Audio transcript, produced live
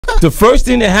The first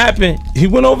thing that happened, he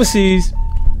went overseas.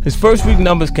 His first week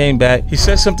numbers came back. He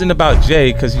said something about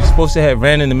Jay because he's supposed to have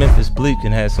ran into Memphis Bleak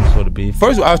and had some sort of beef.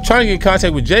 First, I was trying to get in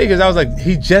contact with Jay because I was like,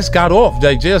 he just got off.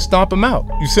 Like, Jay will stomp him out.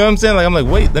 You see what I'm saying? Like, I'm like,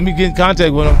 wait, let me get in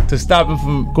contact with him to stop him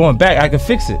from going back. I can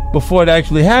fix it before it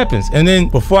actually happens. And then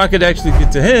before I could actually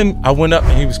get to him, I went up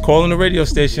and he was calling the radio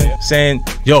station saying,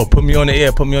 yo, put me on the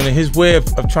air, put me on the. His way of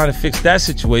trying to fix that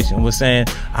situation was saying,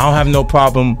 I don't have no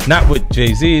problem, not with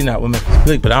Jay-Z, not with Memphis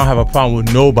Bleak, but I don't have a problem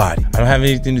with nobody. I don't have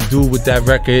anything to do with that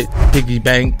record. Piggy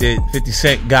bank that 50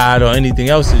 Cent got or anything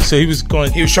else. So he was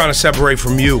trying to separate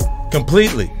from you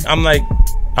completely. I'm like,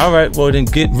 all right, well then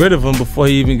get rid of him before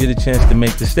he even get a chance to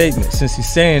make the statement, since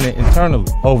he's saying it internally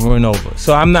over and over.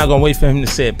 So I'm not gonna wait for him to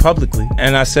say it publicly.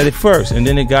 And I said it first, and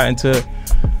then it got into,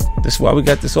 this is why we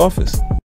got this office.